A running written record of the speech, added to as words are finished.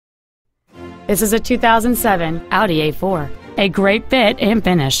This is a 2007 Audi A4, a great fit and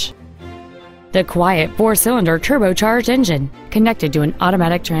finish. The quiet 4-cylinder turbocharged engine, connected to an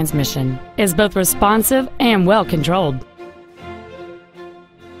automatic transmission, is both responsive and well-controlled.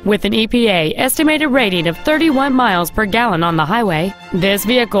 With an EPA estimated rating of 31 miles per gallon on the highway, this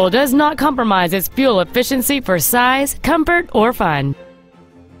vehicle does not compromise its fuel efficiency for size, comfort, or fun.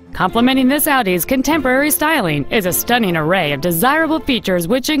 Complementing this Audi's contemporary styling is a stunning array of desirable features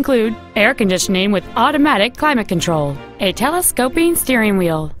which include air conditioning with automatic climate control, a telescoping steering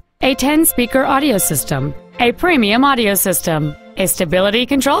wheel, a 10-speaker audio system, a premium audio system, a stability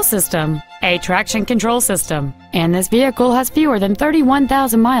control system, a traction control system, and this vehicle has fewer than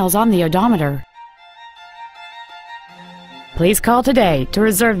 31,000 miles on the odometer. Please call today to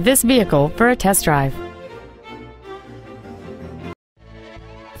reserve this vehicle for a test drive.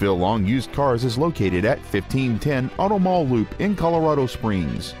 Phil Long Used Cars is located at 1510 Auto Mall Loop in Colorado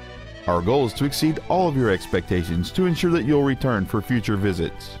Springs. Our goal is to exceed all of your expectations to ensure that you'll return for future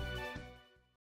visits.